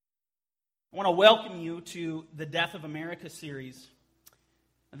I want to welcome you to the Death of America series.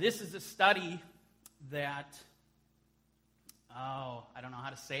 This is a study that, I don't know how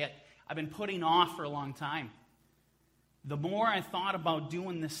to say it, I've been putting off for a long time. The more I thought about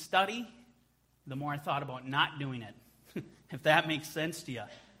doing this study, the more I thought about not doing it, if that makes sense to you.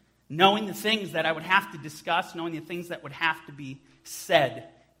 Knowing the things that I would have to discuss, knowing the things that would have to be said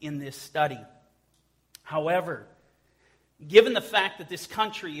in this study. However, given the fact that this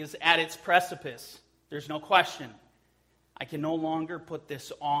country is at its precipice, there's no question, I can no longer put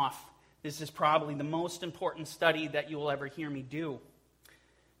this off. This is probably the most important study that you will ever hear me do.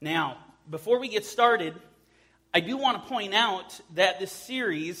 Now, before we get started, I do want to point out that this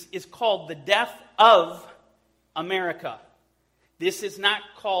series is called The Death of America. This is not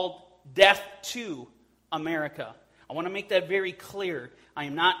called Death to America. I want to make that very clear. I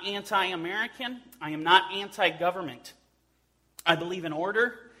am not anti-American. I am not anti-government. I believe in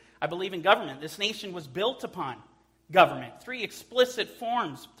order. I believe in government. This nation was built upon government. Three explicit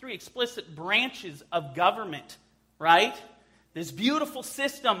forms, three explicit branches of government, right? This beautiful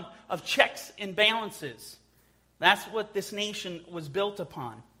system of checks and balances. That's what this nation was built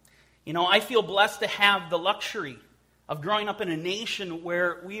upon. You know, I feel blessed to have the luxury of growing up in a nation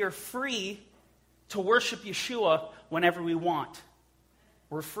where we are free to worship Yeshua whenever we want.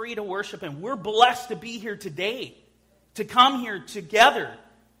 We're free to worship Him. We're blessed to be here today, to come here together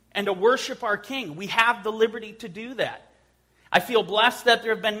and to worship our King. We have the liberty to do that. I feel blessed that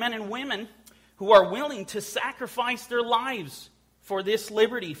there have been men and women who are willing to sacrifice their lives for this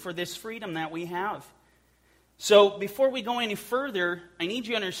liberty, for this freedom that we have. So before we go any further, I need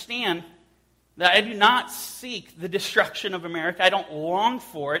you to understand that I do not seek the destruction of America. I don't long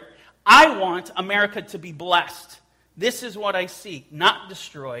for it. I want America to be blessed. This is what I seek, not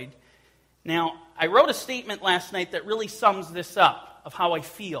destroyed. Now, I wrote a statement last night that really sums this up, of how I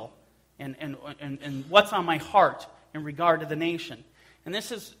feel and what's on my heart in regard to the nation. And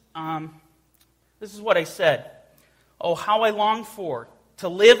this is what I said. Oh, how I long for to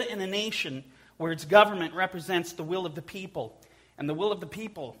live in a nation where its government represents the will of the people, and the will of the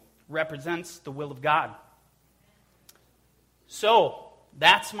people represents the will of God. So,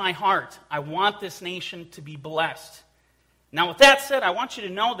 that's my heart. I want this nation to be blessed. Now, with that said, I want you to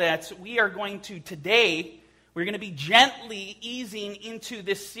know that we are going to, today, we're going to be gently easing into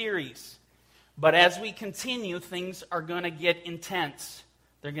this series. But as we continue, things are going to get intense.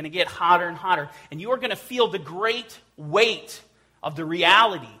 They're going to get hotter and hotter. And you are going to feel the great weight of the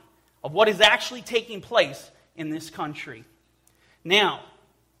reality of what is actually taking place in this country. Now,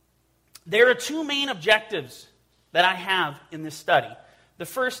 there are two main objectives that I have in this study. The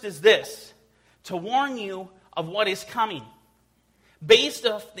first is this: to warn you of what is coming. Based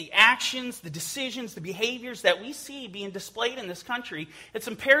off the actions, the decisions, the behaviors that we see being displayed in this country, it's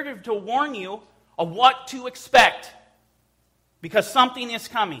imperative to warn you of what to expect, because something is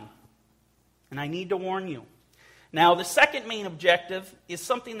coming, and I need to warn you. Now, the second main objective is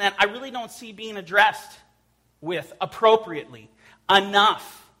something that I really don't see being addressed with appropriately,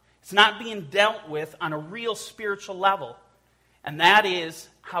 enough. It's not being dealt with on a real spiritual level, and that is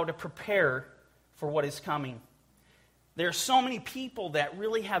how to prepare for what is coming. There are so many people that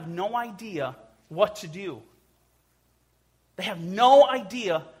really have no idea what to do. They have no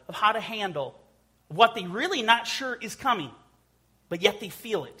idea of how to handle what they really not sure is coming, but yet they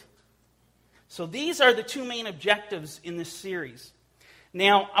feel it. So these are the two main objectives in this series.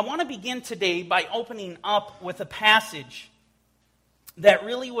 Now, I want to begin today by opening up with a passage that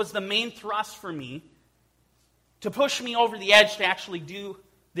really was the main thrust for me to push me over the edge to actually do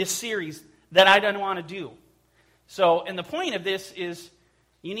this series that I don't want to do. So, and the point of this is,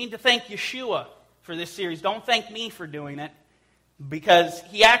 you need to thank Yeshua for this series. Don't thank me for doing it, because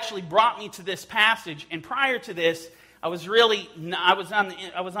he actually brought me to this passage. And prior to this, I was on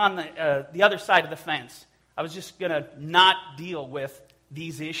the other side of the fence. I was just going to not deal with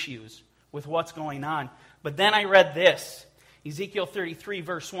these issues, with what's going on. But then I read this, Ezekiel 33,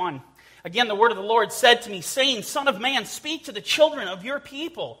 verse 1. Again, the word of the Lord said to me, saying, Son of man, speak to the children of your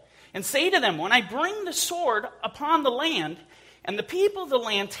people, and say to them, when I bring the sword upon the land, and the people of the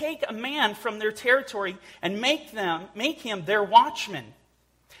land take a man from their territory and make him their watchman.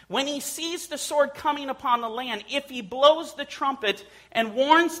 When he sees the sword coming upon the land, if he blows the trumpet and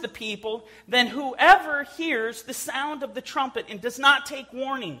warns the people, then whoever hears the sound of the trumpet and does not take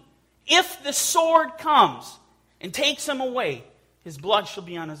warning, if the sword comes and takes him away, his blood shall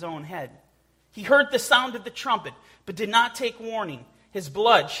be on his own head. He heard the sound of the trumpet, but did not take warning. His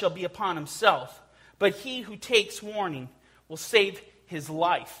blood shall be upon himself. But he who takes warning will save his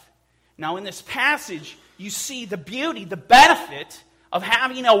life. Now in this passage, you see the beauty, the benefit of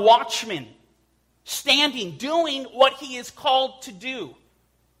having a watchman standing, doing what he is called to do.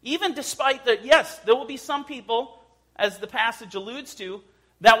 Even despite that, yes, there will be some people, as the passage alludes to,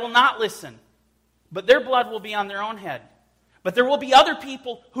 that will not listen. But their blood will be on their own head. But there will be other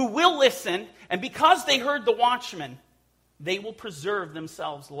people who will listen, and because they heard the watchman, they will preserve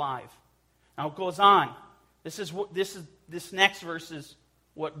themselves alive. Now it goes on. This next verse is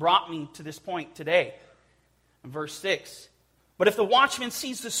what brought me to this point today. In verse 6. But if the watchman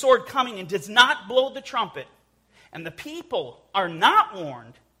sees the sword coming and does not blow the trumpet, and the people are not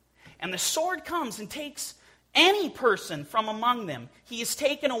warned, and the sword comes and takes any person from among them, he is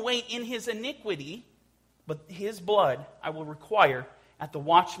taken away in his iniquity, but his blood I will require at the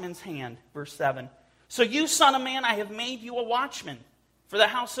watchman's hand. Verse 7. So you, son of man, I have made you a watchman for the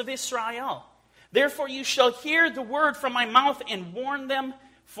house of Israel. Therefore you shall hear the word from my mouth and warn them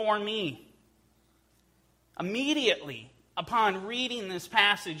for me. Immediately upon reading this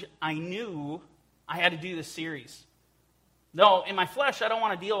passage, I knew I had to do this series. Though in my flesh, I don't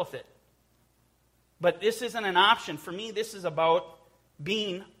want to deal with it. But this isn't an option. For me, this is about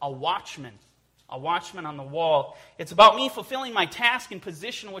being a watchman on the wall. It's about me fulfilling my task and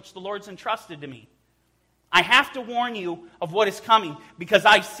position which the Lord's entrusted to me. I have to warn you of what is coming because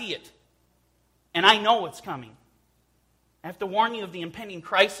I see it. And I know what's coming. I have to warn you of the impending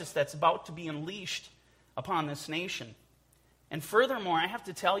crisis that's about to be unleashed upon this nation. And furthermore, I have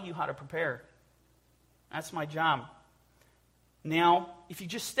to tell you how to prepare. That's my job. Now, if you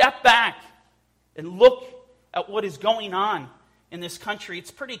just step back and look at what is going on in this country,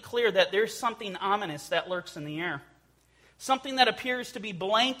 it's pretty clear that there's something ominous that lurks in the air. Something that appears to be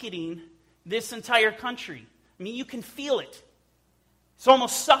blanketing this entire country. I mean, you can feel it. It's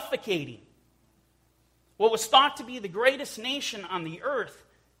almost suffocating. What was thought to be the greatest nation on the earth,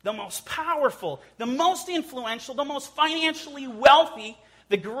 the most powerful, the most influential, the most financially wealthy,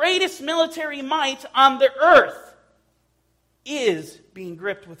 the greatest military might on the earth, is being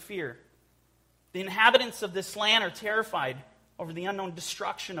gripped with fear. The inhabitants of this land are terrified over the unknown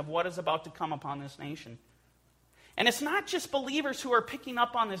destruction of what is about to come upon this nation. And it's not just believers who are picking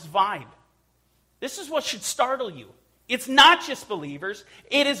up on this vibe. This is what should startle you. It's not just believers,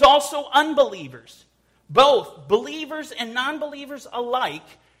 it is also unbelievers. Both believers and non-believers alike,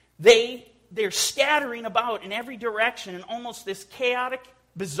 they're scattering about in every direction in almost this chaotic,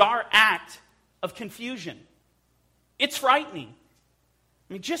 bizarre act of confusion. It's frightening.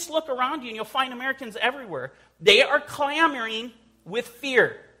 I mean, just look around you and you'll find Americans everywhere. They are clamoring with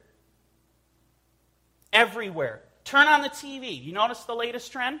fear. Everywhere. Turn on the TV. You notice the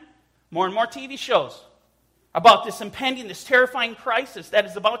latest trend? More and more TV shows about this impending, this terrifying crisis that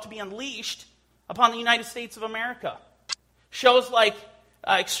is about to be unleashed upon the United States of America. Shows like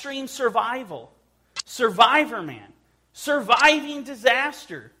Extreme Survival, Survivor Man, Surviving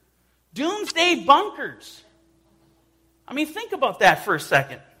Disaster, Doomsday Bunkers. I mean, think about that for a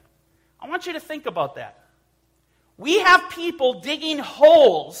second. I want you to think about that. We have people digging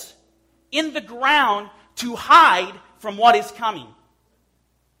holes in the ground to hide from what is coming.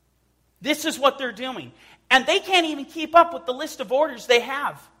 This is what they're doing. And they can't even keep up with the list of orders they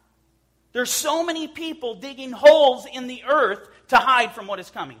have. There's so many people digging holes in the earth to hide from what is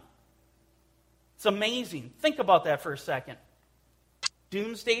coming. It's amazing. Think about that for a second.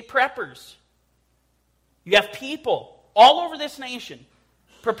 Doomsday preppers. You have people all over this nation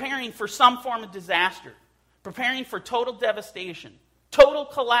preparing for some form of disaster, preparing for total devastation, total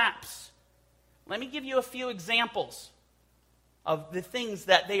collapse. Let me give you a few examples of the things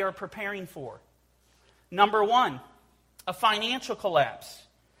that they are preparing for. Number one, a financial collapse.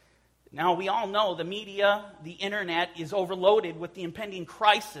 Now, we all know the media, the internet is overloaded with the impending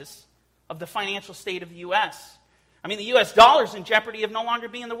crisis of the financial state of the U.S. I mean, the U.S. dollar is in jeopardy of no longer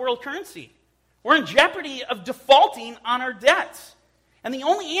being the world currency. We're in jeopardy of defaulting on our debts. And the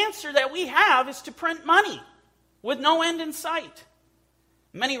only answer that we have is to print money with no end in sight.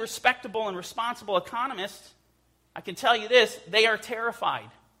 Many respectable and responsible economists, I can tell you this, they are terrified.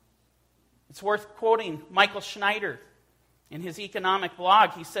 It's worth quoting Michael Schneider in his economic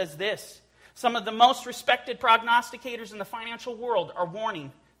blog. He says this: some of the most respected prognosticators in the financial world are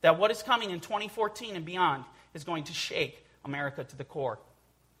warning that what is coming in 2014 and beyond is going to shake America to the core.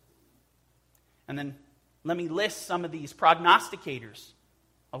 And then let me list some of these prognosticators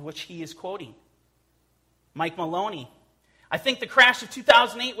of which he is quoting. Mike Maloney. I think the crash of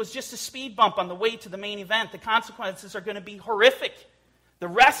 2008 was just a speed bump on the way to the main event. The consequences are going to be horrific. The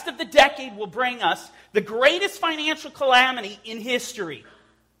rest of the decade will bring us the greatest financial calamity in history.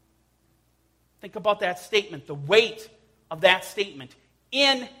 Think about that statement, the weight of that statement.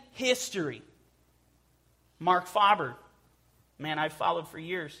 In history. Mark Faber, man I've followed for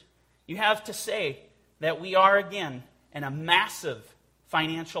years. you have to say that we are again in a massive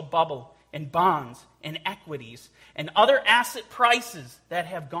financial bubble in bonds and equities and other asset prices that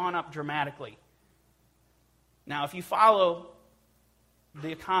have gone up dramatically. Now, if you follow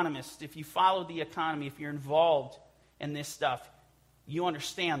The Economist, if you follow the economy, if you're involved in this stuff, you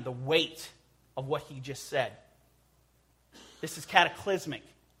understand the weight of what he just said. This is cataclysmic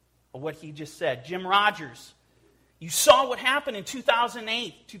of what he just said. Jim Rogers, you saw what happened in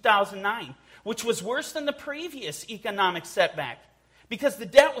 2008, 2009, which was worse than the previous economic setback because the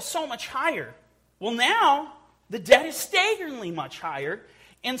debt was so much higher. Well, now the debt is staggeringly much higher,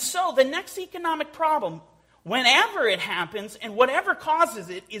 and so the next economic problem, whenever it happens and whatever causes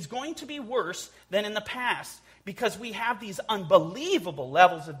it, is going to be worse than in the past because we have these unbelievable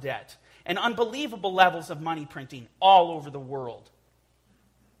levels of debt and unbelievable levels of money printing all over the world.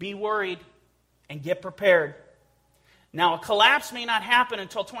 Be worried and get prepared. Now, a collapse may not happen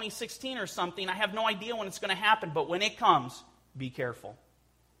until 2016 or something. I have no idea when it's going to happen, but when it comes, be careful.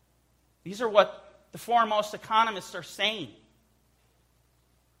 These are what the foremost economists are saying.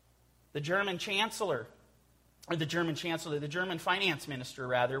 The German finance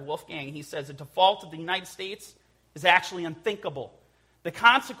minister, Wolfgang, he says the default of the United States is actually unthinkable. The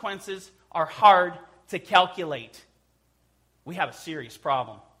consequences are hard to calculate. We have a serious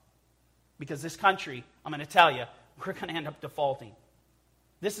problem because this country, I'm going to tell you, we're going to end up defaulting.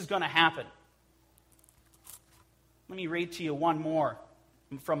 This is going to happen. Let me read to you one more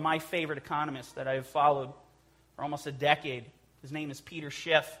from my favorite economist that I've followed for almost a decade. His name is Peter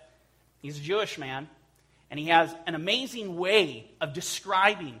Schiff. He's a Jewish man, and he has an amazing way of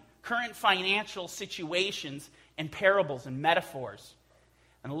describing current financial situations in parables and metaphors.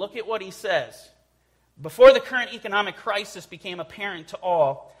 And look at what he says. Before the current economic crisis became apparent to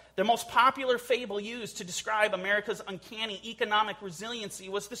all, the most popular fable used to describe America's uncanny economic resiliency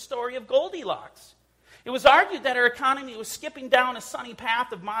was the story of Goldilocks. It was argued that our economy was skipping down a sunny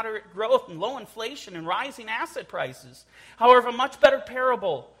path of moderate growth and low inflation and rising asset prices. However, a much better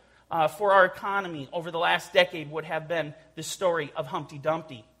parable for our economy over the last decade would have been the story of Humpty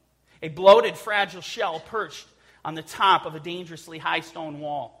Dumpty, a bloated, fragile shell perched on the top of a dangerously high stone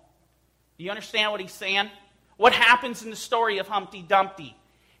wall. Do you understand what he's saying? What happens in the story of Humpty Dumpty?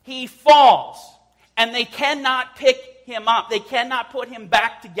 He falls, and they cannot pick him up. They cannot put him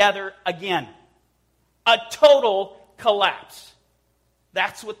back together again. A total collapse.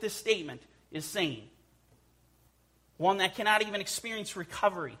 That's what this statement is saying. One that cannot even experience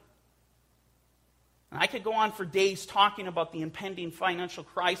recovery. And I could go on for days talking about the impending financial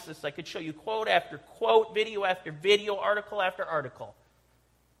crisis. I could show you quote after quote, video after video, article after article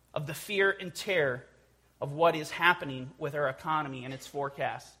of the fear and terror of what is happening with our economy and its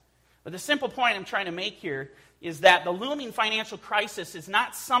forecasts. But the simple point I'm trying to make here is that the looming financial crisis is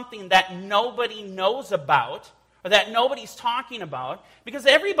not something that nobody knows about or that nobody's talking about, because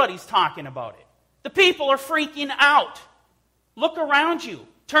everybody's talking about it. The people are freaking out. Look around you.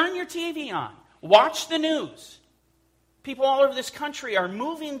 Turn your TV on. Watch the news. People all over this country are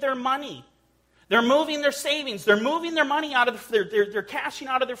moving their money. They're moving their savings. They're moving their money out of they're cashing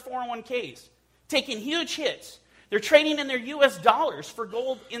out of their 401ks, taking huge hits. They're trading in their U.S. dollars for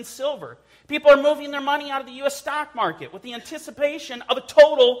gold and silver. People are moving their money out of the U.S. stock market with the anticipation of a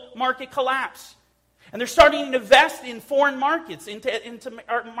total market collapse. And they're starting to invest in foreign markets, into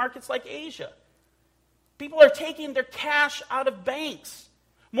markets like Asia. People are taking their cash out of banks.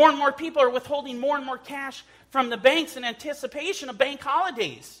 More and more people are withholding more and more cash from the banks in anticipation of bank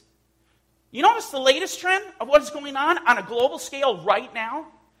holidays. You notice the latest trend of what is going on a global scale right now?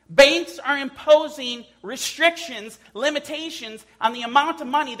 Banks are imposing restrictions, limitations on the amount of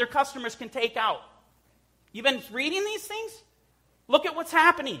money their customers can take out. You've been reading these things? Look at what's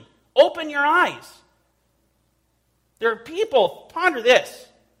happening. Open your eyes. There are people, ponder this.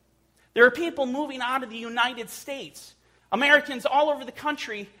 There are people moving out of the United States. Americans all over the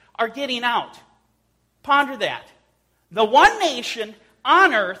country are getting out. Ponder that. The one nation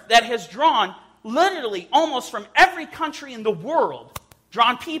on earth that has drawn literally almost from every country in the world,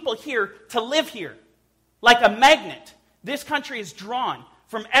 drawn people here to live here. Like a magnet, this country is drawn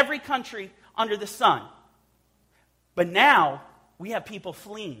from every country under the sun. But now, we have people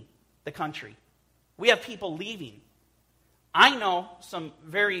fleeing the country. We have people leaving. I know some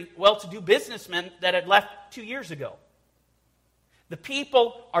very well-to-do businessmen that had left 2 years ago. The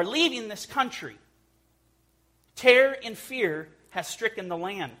people are leaving this country. Terror and fear has stricken the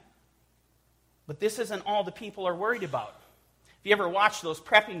land. But this isn't all the people are worried about. If you ever watch those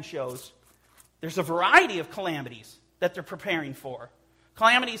prepping shows, there's a variety of calamities that they're preparing for.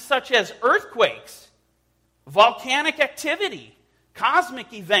 Calamities such as earthquakes, volcanic activity,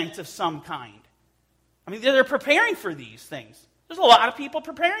 cosmic event of some kind. I mean, they're preparing for these things. There's a lot of people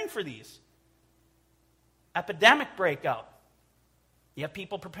preparing for these. Epidemic breakout. You have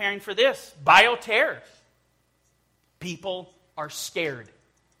people preparing for this. Bioterror. People are scared.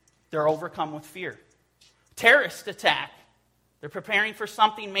 They're overcome with fear. Terrorist attack. They're preparing for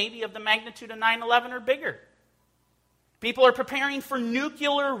something maybe of the magnitude of 9/11 or bigger. People are preparing for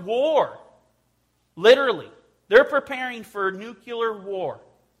nuclear war. Literally. They're preparing for nuclear war.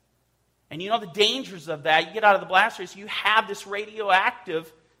 And you know the dangers of that. You get out of the blasters, you have this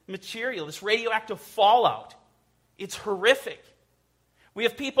radioactive material, this radioactive fallout. It's horrific. We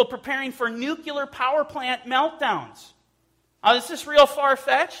have people preparing for nuclear power plant meltdowns. Is this real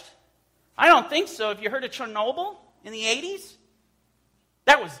far-fetched? I don't think so. Have you heard of Chernobyl in the 80s?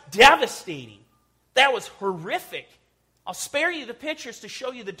 That was devastating. That was horrific. I'll spare you the pictures to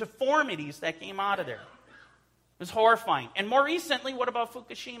show you the deformities that came out of there. It was horrifying. And more recently, what about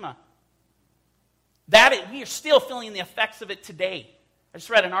Fukushima? We are still feeling the effects of it today. I just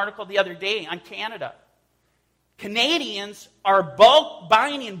read an article the other day on Canada. Canadians are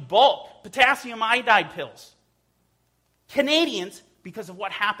buying in bulk potassium iodide pills. Canadians, because of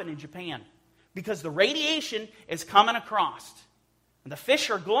what happened in Japan. Because the radiation is coming across. And the fish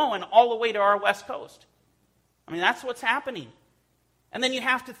are glowing all the way to our west coast. I mean, that's what's happening. And then you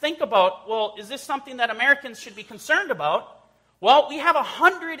have to think about, well, is this something that Americans should be concerned about? Well, we have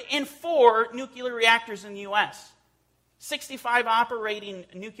 104 nuclear reactors in the U.S., 65 operating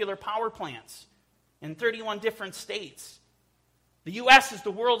nuclear power plants in 31 different states. The U.S. is the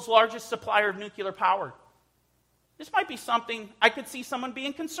world's largest supplier of nuclear power. This might be something I could see someone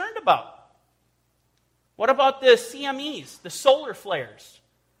being concerned about. What about the CMEs, the solar flares?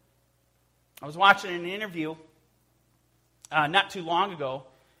 I was watching an interview not too long ago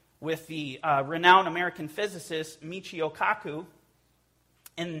with the renowned American physicist Michio Kaku,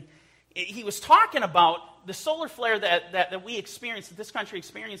 and he was talking about the solar flare that we experienced, that this country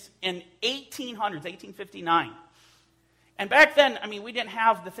experienced in 1859. And back then, I mean, we didn't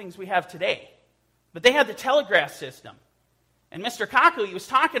have the things we have today, but they had the telegraph system. And Mr. Kaku, he was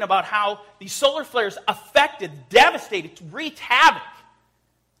talking about how these solar flares affected, devastated, wreaked havoc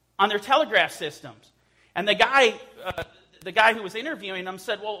on their telegraph systems. And the guy who was interviewing them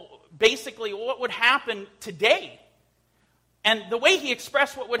said, well, basically, what would happen today? And the way he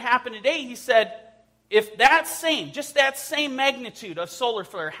expressed what would happen today, he said, if that same magnitude of solar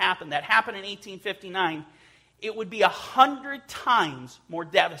flare happened, that happened in 1859, it would be 100 times more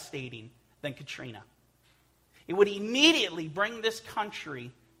devastating than Katrina. It would immediately bring this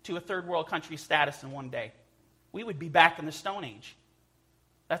country to a third world country status in one day. We would be back in the Stone Age.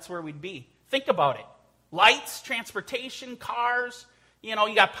 That's where we'd be. Think about it. Lights, transportation, cars, you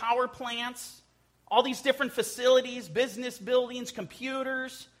got power plants, all these different facilities, business buildings,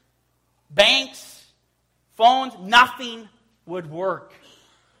 computers, banks, phones, nothing would work.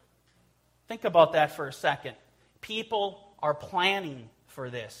 Think about that for a second. People are planning for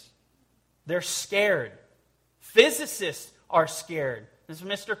this. They're scared. Physicists are scared. As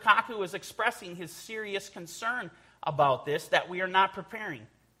Mr. Kaku was expressing his serious concern about this, that we are not preparing.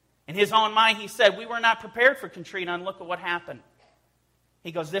 In his own mind, he said, we were not prepared for Katrina, and look at what happened.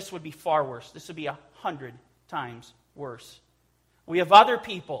 He goes, this would be far worse. This would be 100 times worse. We have other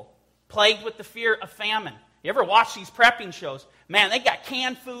people plagued with the fear of famine. You ever watch these prepping shows? Man, they got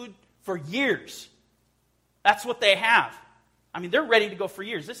canned food for years. That's what they have. I mean, they're ready to go for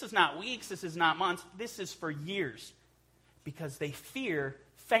years. This is not weeks. This is not months. This is for years. Because they fear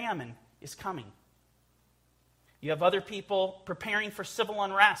famine is coming. You have other people preparing for civil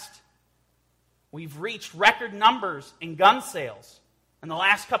unrest. We've reached record numbers in gun sales in the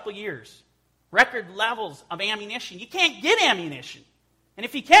last couple of years. Record levels of ammunition. You can't get ammunition. And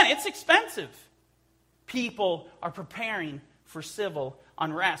if you can, it's expensive. People are preparing for civil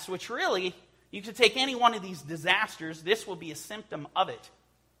unrest, which really, you could take any one of these disasters, this will be a symptom of it.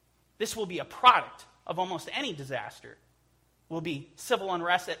 This will be a product of almost any disaster. Will be civil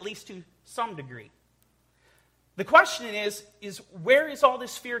unrest, at least to some degree. The question is where is all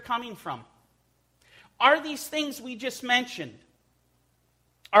this fear coming from? Are these things we just mentioned,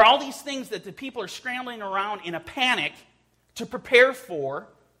 are all these things that the people are scrambling around in a panic to prepare for,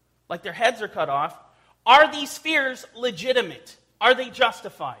 like their heads are cut off, are these fears legitimate? Are they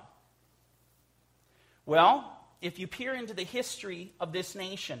justified? Well, if you peer into the history of this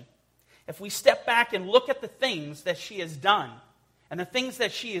nation, if we step back and look at the things that she has done and the things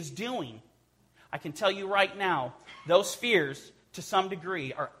that she is doing, I can tell you right now, those fears, to some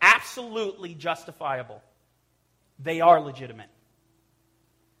degree, are absolutely justifiable. They are legitimate.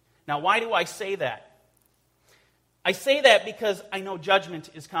 Now, why do I say that? I say that because I know judgment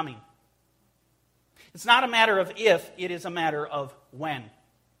is coming. It's not a matter of if, it is a matter of when.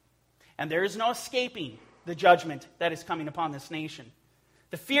 And there is no escaping the judgment that is coming upon this nation.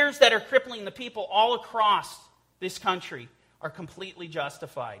 The fears that are crippling the people all across this country are completely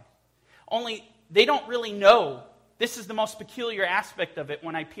justified. Only they don't really know. This is the most peculiar aspect of it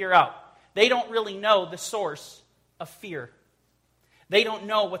when I peer out. They don't really know the source of fear. They don't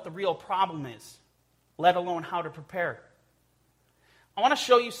know what the real problem is, let alone how to prepare. I want to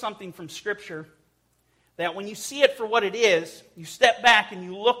show you something from Scripture that when you see it for what it is, you step back and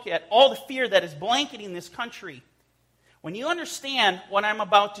you look at all the fear that is blanketing this country. When you understand what I'm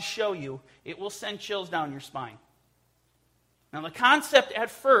about to show you, it will send chills down your spine. Now, the concept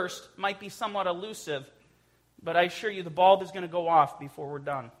at first might be somewhat elusive, but I assure you the bulb is going to go off before we're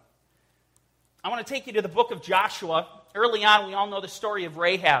done. I want to take you to the book of Joshua. Early on, we all know the story of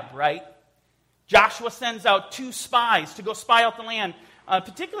Rahab, right? Joshua sends out 2 spies to go spy out the land,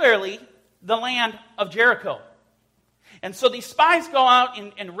 particularly the land of Jericho. And so these spies go out,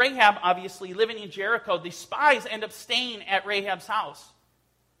 and Rahab, obviously, living in Jericho, these spies end up staying at Rahab's house.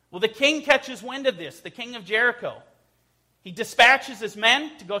 Well, the king catches wind of this, the king of Jericho. He dispatches his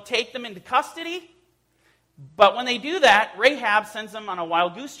men to go take them into custody. But when they do that, Rahab sends them on a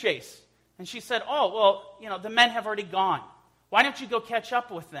wild goose chase. And she said, the men have already gone. Why don't you go catch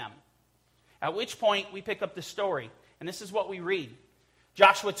up with them? At which point, we pick up the story. And this is what we read.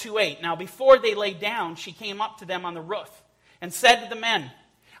 Joshua 2:8. Now, before they lay down, she came up to them on the roof and said to the men,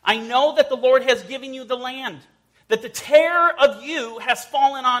 I know that the Lord has given you the land, that the terror of you has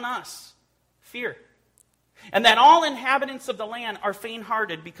fallen on us, fear, and that all inhabitants of the land are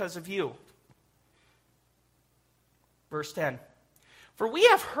faint-hearted because of you. Verse 10. For we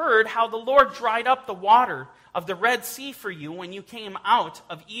have heard how the Lord dried up the water of the Red Sea for you when you came out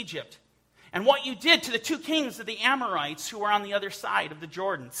of Egypt, and what you did to the 2 kings of the Amorites who were on the other side of the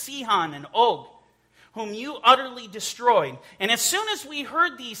Jordan, Sihon and Og, whom you utterly destroyed. And as soon as we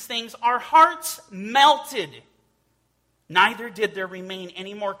heard these things, our hearts melted. Neither did there remain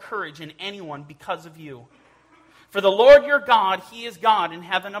any more courage in anyone because of you. For the Lord your God, He is God in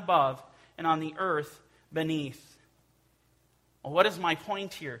heaven above and on the earth beneath. Well, what is my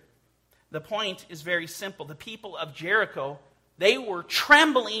point here? The point is very simple. The people of Jericho, they were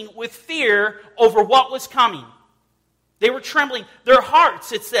trembling with fear over what was coming. They were trembling. Their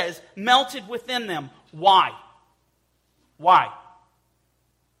hearts, it says, melted within them. Why? Why?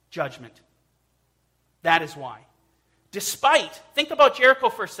 Judgment. That is why. Think about Jericho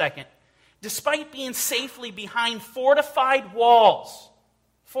for a second. Despite being safely behind fortified walls,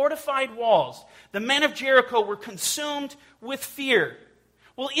 the men of Jericho were consumed with fear.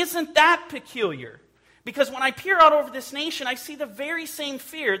 Well, isn't that peculiar? Because when I peer out over this nation, I see the very same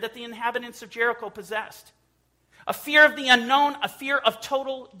fear that the inhabitants of Jericho possessed. A fear of the unknown, a fear of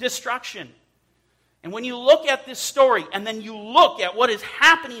total destruction. And when you look at this story, and then you look at what is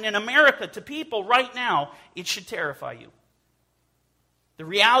happening in America to people right now, it should terrify you. The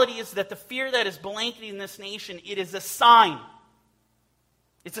reality is that the fear that is blanketing this nation, it is a sign.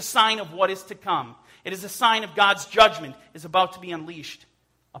 It's a sign of what is to come. It is a sign of God's judgment is about to be unleashed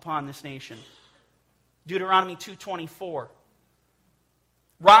upon this nation. Deuteronomy 2:24.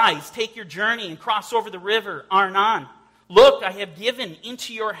 Rise, take your journey, and cross over the river Arnon. Look, I have given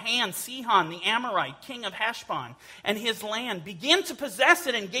into your hand Sihon the Amorite, king of Heshbon, and his land. Begin to possess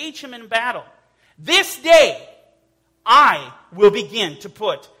it and engage him in battle. This day I will begin to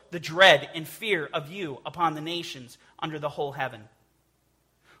put the dread and fear of you upon the nations under the whole heaven.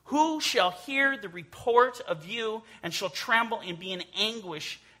 Who shall hear the report of you and shall tremble and be in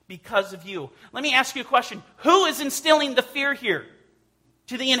anguish because of you? Let me ask you a question. Who is instilling the fear here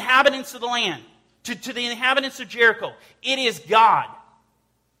to the inhabitants of the land, to the inhabitants of Jericho? It is God,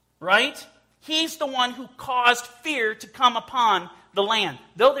 right? He's the one who caused fear to come upon the land,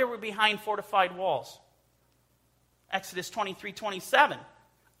 though they were behind fortified walls. Exodus 23:27.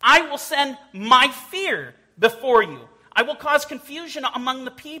 I will send my fear before you. I will cause confusion among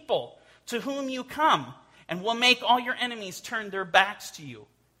the people to whom you come, and will make all your enemies turn their backs to you.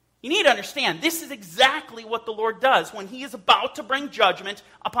 You need to understand, this is exactly what the Lord does when He is about to bring judgment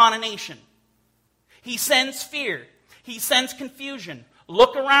upon a nation. He sends fear. He sends confusion.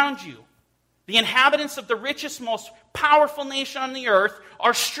 Look around you. The inhabitants of the richest, most powerful nation on the earth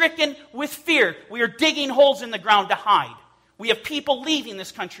are stricken with fear. We are digging holes in the ground to hide. We have people leaving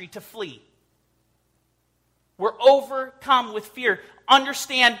this country to flee. We're overcome with fear.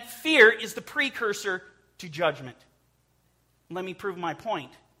 Understand, fear is the precursor to judgment. Let me prove my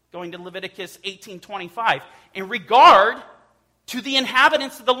point. Going to Leviticus 18:25. In regard to the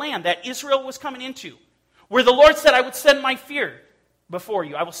inhabitants of the land that Israel was coming into, where the Lord said, I would send my fear before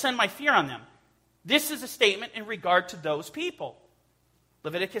you. I will send my fear on them. This is a statement in regard to those people.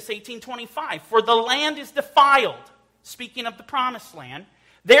 Leviticus 18:25, for the land is defiled, speaking of the promised land.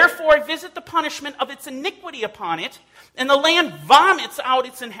 Therefore I visit the punishment of its iniquity upon it, and the land vomits out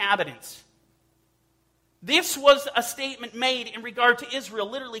its inhabitants. This was a statement made in regard to Israel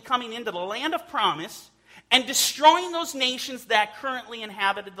literally coming into the land of promise and destroying those nations that currently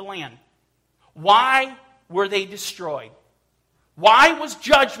inhabited the land. Why were they destroyed? Why was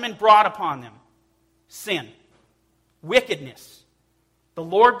judgment brought upon them? Sin. Wickedness. The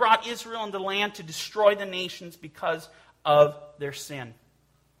Lord brought Israel into the land to destroy the nations because of their sin.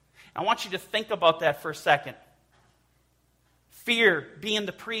 I want you to think about that for a second. Fear being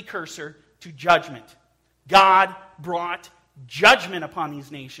the precursor to judgment. God brought judgment upon these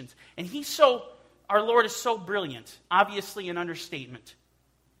nations. And our Lord is so brilliant. Obviously an understatement.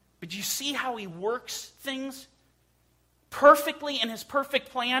 But you see how he works things perfectly in his perfect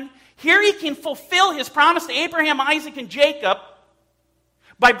plan? Here he can fulfill his promise to Abraham, Isaac, and Jacob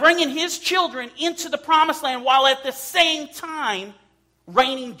by bringing his children into the promised land while at the same time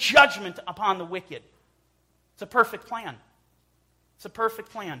raining judgment upon the wicked. It's a perfect plan. It's a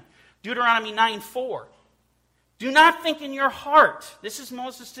perfect plan. Deuteronomy 9:4. Do not think in your heart, this is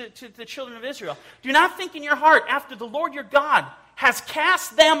Moses to the children of Israel, do not think in your heart after the Lord your God has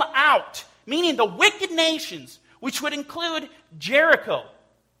cast them out, meaning the wicked nations, which would include Jericho.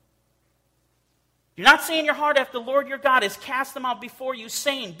 Do not say in your heart after the Lord your God has cast them out before you,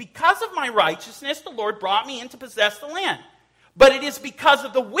 saying, because of my righteousness the Lord brought me in to possess the land. But it is because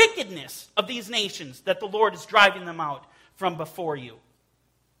of the wickedness of these nations that the Lord is driving them out from before you.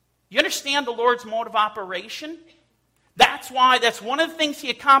 You understand the Lord's mode of operation? That's one of the things he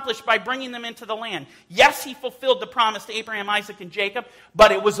accomplished by bringing them into the land. Yes, he fulfilled the promise to Abraham, Isaac, and Jacob,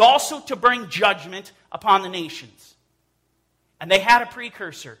 but it was also to bring judgment upon the nations. And they had a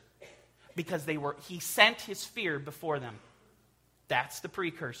precursor because he sent his fear before them. That's the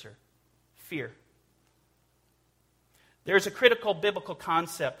precursor. Fear. There's a critical biblical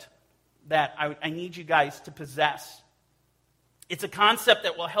concept that I need you guys to possess. It's a concept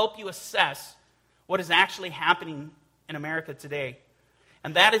that will help you assess what is actually happening in America today.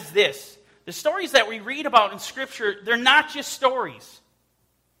 And that is this. The stories that we read about in Scripture, they're not just stories.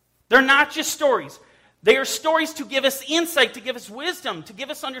 They're not just stories. They are stories to give us insight, to give us wisdom, to give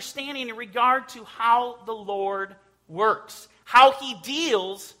us understanding in regard to how the Lord works, how he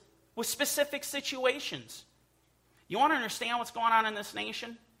deals with specific situations. You want to understand what's going on in this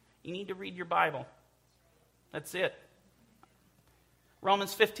nation? You need to read your Bible. That's it.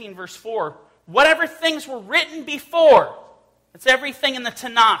 Romans 15, verse 4. Whatever things were written before, that's everything in the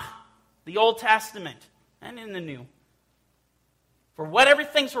Tanakh, the Old Testament, and in the New. For whatever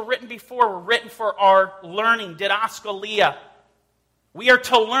things were written before were written for our learning, didaskalia. We are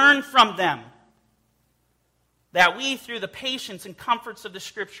to learn from them, that we, through the patience and comforts of the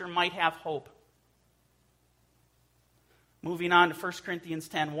Scripture, might have hope. Moving on to 1 Corinthians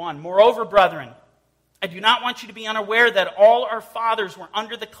 10:1. Moreover, brethren, I do not want you to be unaware that all our fathers were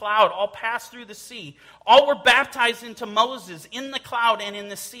under the cloud, all passed through the sea. All were baptized into Moses in the cloud and in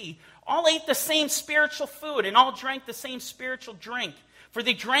the sea. All ate the same spiritual food, and all drank the same spiritual drink. For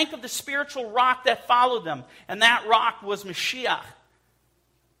they drank of the spiritual rock that followed them, and that rock was Mashiach.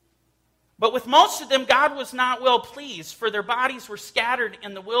 But with most of them God was not well pleased, for their bodies were scattered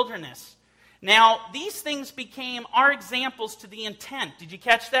in the wilderness. Now, these things became our examples to the intent. Did you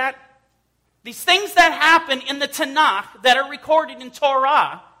catch that? These things that happen in the Tanakh that are recorded in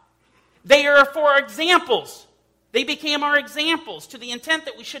Torah, they are for our examples. They became our examples to the intent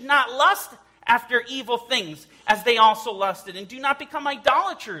that we should not lust after evil things as they also lusted, and do not become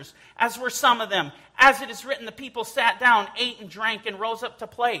idolaters as were some of them. As it is written, the people sat down, ate and drank, and rose up to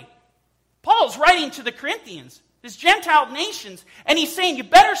play. Paul's writing to the Corinthians, these Gentile nations, and he's saying you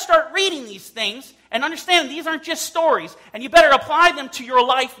better start reading these things and understand these aren't just stories, and you better apply them to your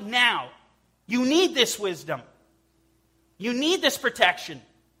life now. You need this wisdom. You need this protection.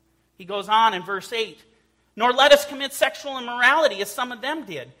 He goes on in verse 8. Nor let us commit sexual immorality as some of them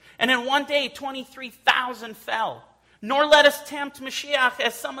did. And in one day 23,000 fell. Nor let us tempt Mashiach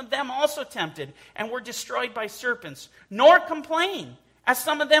as some of them also tempted and were destroyed by serpents. Nor complain as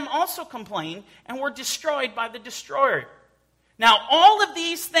some of them also complained and were destroyed by the destroyer. Now all of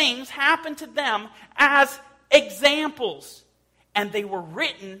these things happened to them as examples. And they were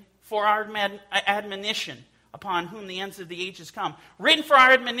written for our admonition, upon whom the ends of the ages come. Written for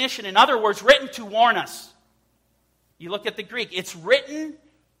our admonition, in other words, written to warn us. You look at the Greek, it's written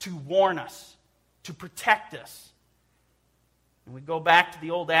to warn us, to protect us. And we go back to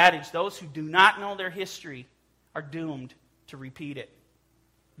the old adage, those who do not know their history are doomed to repeat it.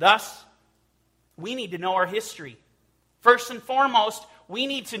 Thus, we need to know our history. First and foremost, we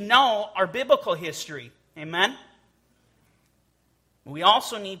need to know our biblical history. Amen? We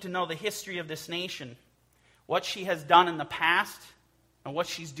also need to know the history of this nation, what she has done in the past and what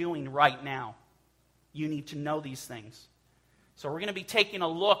she's doing right now. You need to know these things. So we're going to be taking a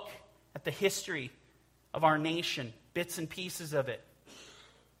look at the history of our nation, bits and pieces of it.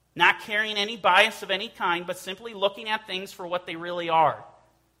 Not carrying any bias of any kind, but simply looking at things for what they really are.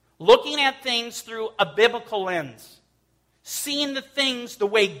 Looking at things through a biblical lens. Seeing the things the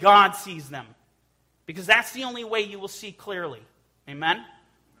way God sees them. Because that's the only way you will see clearly. Amen?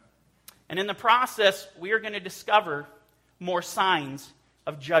 And in the process, we are going to discover more signs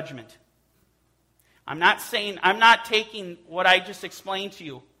of judgment. I'm not taking what I just explained to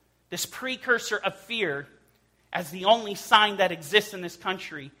you, this precursor of fear, as the only sign that exists in this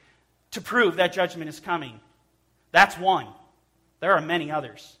country to prove that judgment is coming. That's one. There are many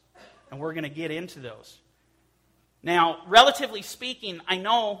others, and we're going to get into those. Now, relatively speaking, I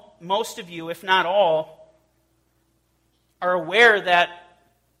know most of you, if not all, are aware that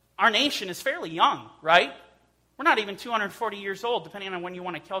our nation is fairly young, right? We're not even 240 years old, depending on when you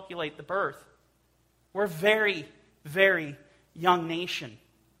want to calculate the birth. We're a very, very young nation.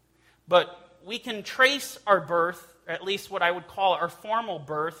 But we can trace our birth, or at least what I would call our formal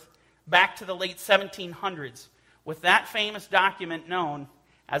birth, back to the late 1700s with that famous document known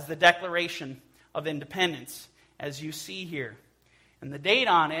as the Declaration of Independence, as you see here. And the date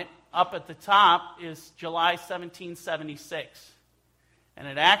on it, up at the top, is July 1776. And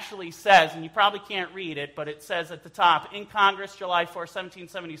it actually says, and you probably can't read it, but it says at the top, in Congress, July 4,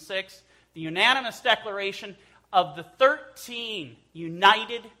 1776, the unanimous declaration of the 13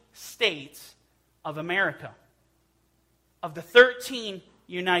 United States of America. Of the 13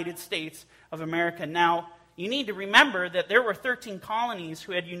 United States of America. Now, you need to remember that there were 13 colonies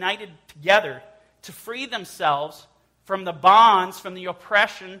who had united together to free themselves from the bonds, from the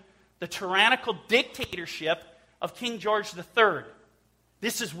oppression, the tyrannical dictatorship of King George III.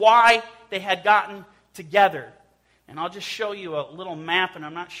 This is why they had gotten together. And I'll just show you a little map, and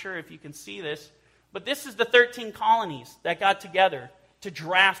I'm not sure if you can see this, but this is the 13 colonies that got together to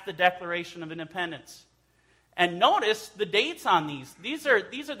draft the Declaration of Independence. And notice the dates on these. These are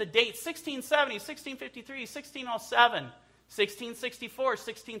the dates: 1670, 1653, 1607, 1664,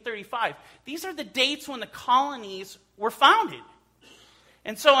 1635. These are the dates when the colonies were founded.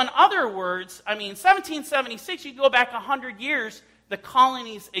 And so in other words, 1776, you go back 100 years, the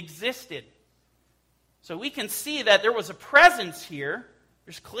colonies existed. So we can see that there was a presence here.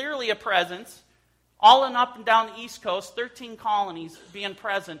 There's clearly a presence. All and up and down the East Coast, 13 colonies being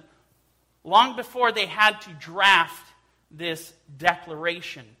present long before they had to draft this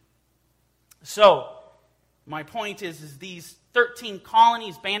declaration. So, my point is these 13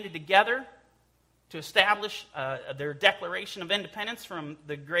 colonies banded together to establish their Declaration of Independence from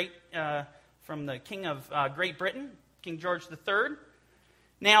the King of Great Britain, King George III.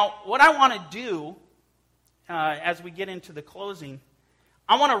 Now, what I want to do as we get into the closing,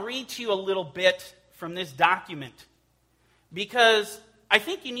 I want to read to you a little bit from this document, because I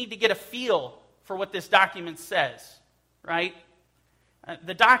think you need to get a feel for what this document says, right?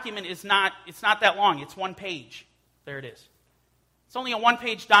 The document it's not that long. It's one page. There it is. It's only a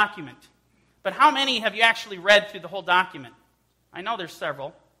one-page document. But how many have you actually read through the whole document? I know there's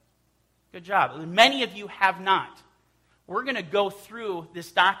several. Good job. Many of you have not. We're going to go through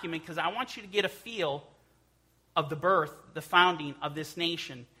this document because I want you to get a feel of the birth, the founding of this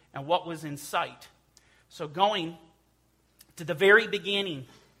nation, and what was in sight. So going to the very beginning,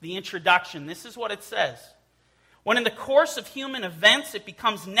 the introduction, this is what it says. When in the course of human events it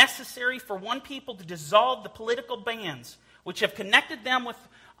becomes necessary for one people to dissolve the political bands which have connected them with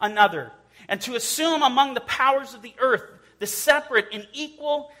another, and to assume among the powers of the earth the separate and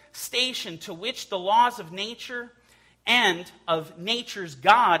equal station to which the laws of nature and of nature's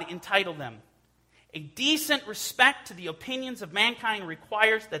God entitle them. A decent respect to the opinions of mankind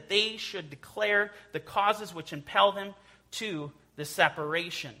requires that they should declare the causes which impel them to the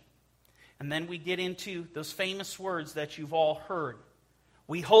separation. And then we get into those famous words that you've all heard.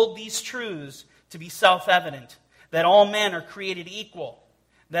 We hold these truths to be self-evident, that all men are created equal,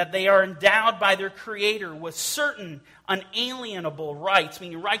 that they are endowed by their Creator with certain unalienable rights,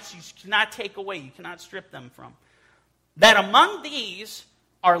 meaning rights you cannot take away, you cannot strip them from. That among these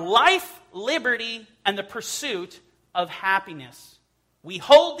are life, liberty, and the pursuit of happiness. We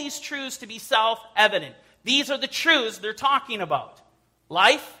hold these truths to be self-evident. These are the truths they're talking about.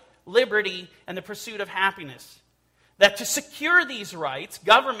 Life, liberty, and the pursuit of happiness. that to secure these rights,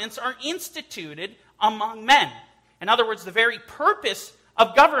 governments are instituted among men. In other words, the very purpose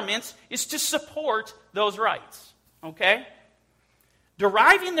of governments is to support those rights. Okay?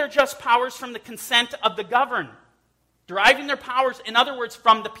 Deriving their just powers from the consent of the governed. Deriving their powers, in other words,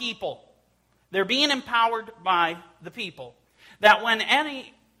 from the people. They're being empowered by the people. That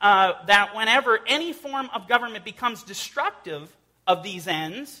whenever any form of government becomes destructive of these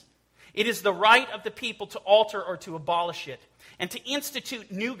ends, it is the right of the people to alter or to abolish it, and to institute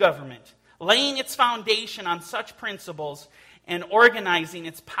new government, laying its foundation on such principles and organizing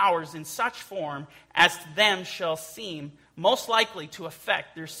its powers in such form as to them shall seem most likely to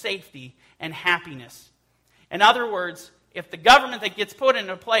affect their safety and happiness. In other words, if the government that gets put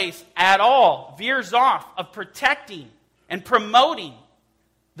into place at all veers off of protecting and promoting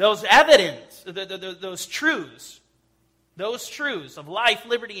those evidence, those truths of life,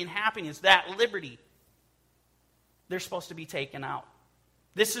 liberty, and happiness, that liberty, they're supposed to be taken out.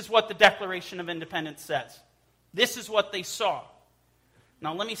 This is what the Declaration of Independence says. This is what they saw.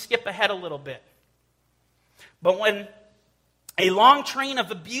 Now let me skip ahead a little bit. But when a long train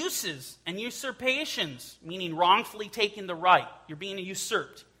of abuses and usurpations, meaning wrongfully taking the right, you're being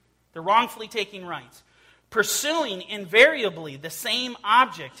usurped, they're wrongfully taking rights, pursuing invariably the same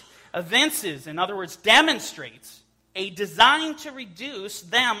object, evinces, in other words, demonstrates a design to reduce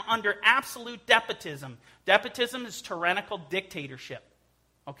them under absolute despotism. Despotism is tyrannical dictatorship.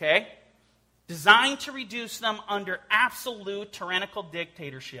 Okay? Designed to reduce them under absolute tyrannical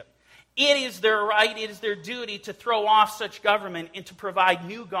dictatorship. It is their right, it is their duty to throw off such government and to provide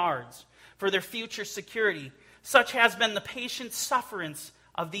new guards for their future security. Such has been the patient sufferance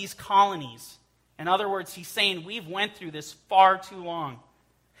of these colonies. In other words, he's saying we've went through this far too long.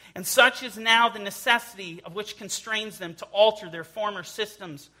 And such is now the necessity of which constrains them to alter their former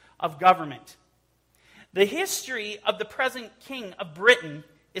systems of government. The history of the present King of Britain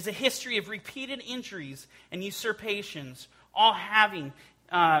is a history of repeated injuries and usurpations, all having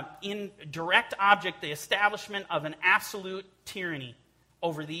in direct object the establishment of an absolute tyranny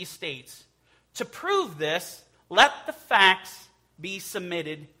over these states. To prove this, let the facts be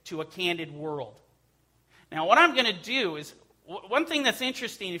submitted to a candid world. Now, what I'm going to do is, one thing that's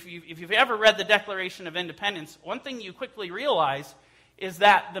interesting, if you've ever read the Declaration of Independence, one thing you quickly realize is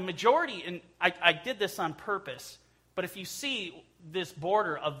that the majority, and I did this on purpose, but if you see this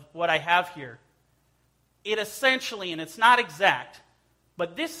border of what I have here, it essentially, and it's not exact,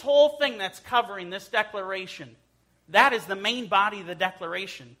 but this whole thing that's covering this declaration, that is the main body of the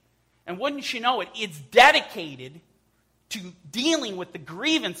declaration. And wouldn't you know it, it's dedicated to dealing with the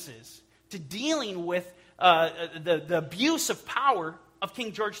grievances, to dealing with the abuse of power of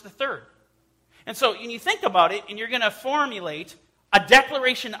King George III. And so when you think about it, and you're going to formulate a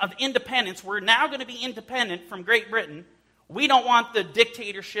Declaration of Independence, we're now going to be independent from Great Britain. We don't want the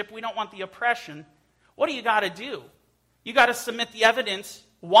dictatorship. We don't want the oppression. What do you got to do? You got to submit the evidence.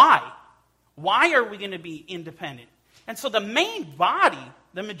 Why? Why are we going to be independent? And so the main body,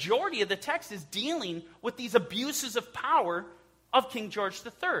 the majority of the text is dealing with these abuses of power of King George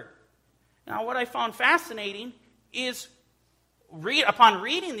III. Now, what I found fascinating is, upon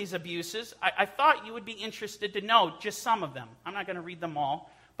reading these abuses, I thought you would be interested to know just some of them. I'm not going to read them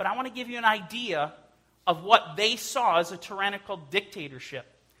all, but I want to give you an idea of what they saw as a tyrannical dictatorship.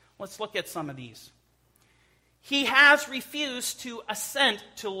 Let's look at some of these. He has refused to assent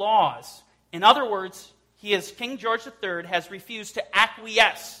to laws. In other words, King George III has refused to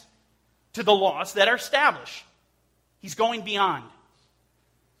acquiesce to the laws that are established. He's going beyond.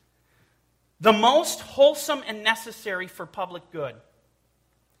 The most wholesome and necessary for public good.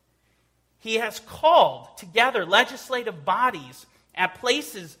 He has called together legislative bodies at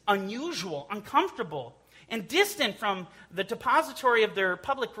places unusual, uncomfortable, and distant from the depository of their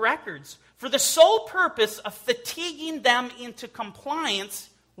public records for the sole purpose of fatiguing them into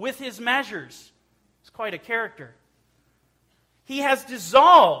compliance with his measures. It's quite a character. He has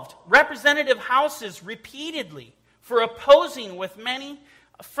dissolved representative houses repeatedly for opposing with many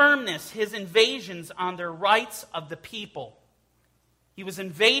firmness his invasions on the rights of the people. He was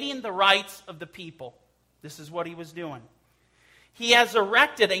invading the rights of the people. This is what he was doing. He has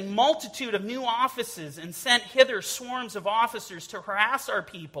erected a multitude of new offices and sent hither swarms of officers to harass our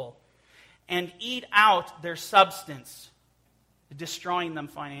people and eat out their substance, destroying them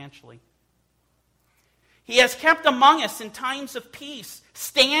financially. He has kept among us in times of peace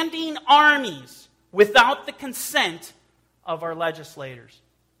standing armies without the consent of our legislators,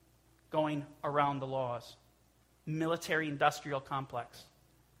 going around the laws. Military-industrial complex.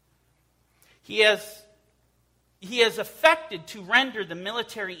 He has affected to render the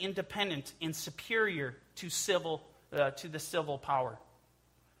military independent and superior to civil to the civil power.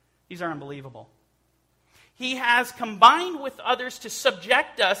 These are unbelievable. He has combined with others to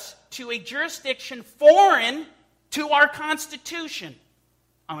subject us to a jurisdiction foreign to our Constitution.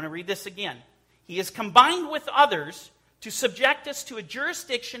 I'm going to read this again. He has combined with others to subject us to a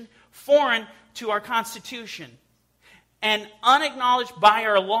jurisdiction foreign to our Constitution and unacknowledged by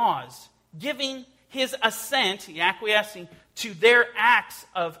our laws, giving his assent, acquiescing, to their acts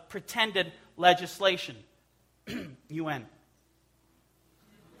of pretended legislation. UN.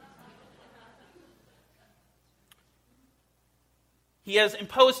 He has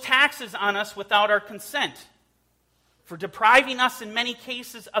imposed taxes on us without our consent, for depriving us in many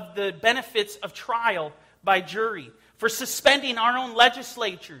cases of the benefits of trial by jury, for suspending our own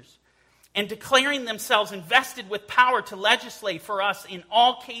legislatures, and declaring themselves invested with power to legislate for us in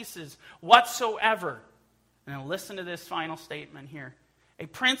all cases whatsoever. Now listen to this final statement here. A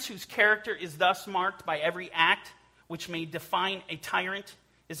prince whose character is thus marked by every act which may define a tyrant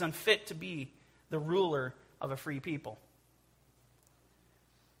is unfit to be the ruler of a free people.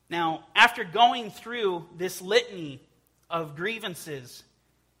 Now, after going through this litany of grievances,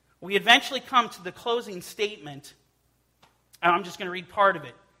 we eventually come to the closing statement. And I'm just going to read part of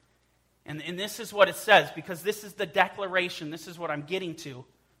it. And this is what it says, because this is the declaration. This is what I'm getting to.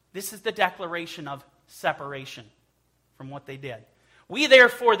 This is the declaration of separation from what they did. We,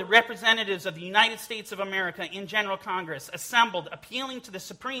 therefore, the representatives of the United States of America in General Congress, assembled, appealing to the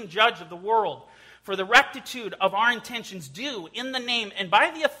Supreme Judge of the world for the rectitude of our intentions, do, in the name and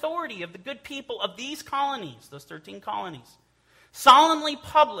by the authority of the good people of these colonies, those 13 colonies, solemnly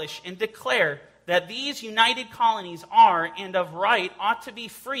publish and declare that these united colonies are, and of right, ought to be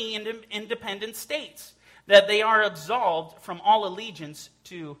free and independent states, that they are absolved from all allegiance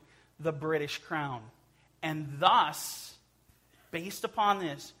to the British Crown. And thus, based upon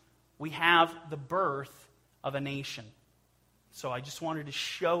this, we have the birth of a nation. So I just wanted to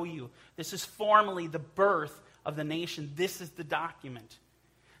show you, this is formally the birth of the nation. This is the document.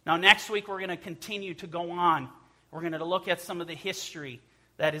 Now next week we're going to continue to go on. We're going to look at some of the history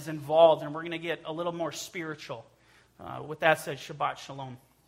that is involved, and we're going to get a little more spiritual. With that said, Shabbat Shalom.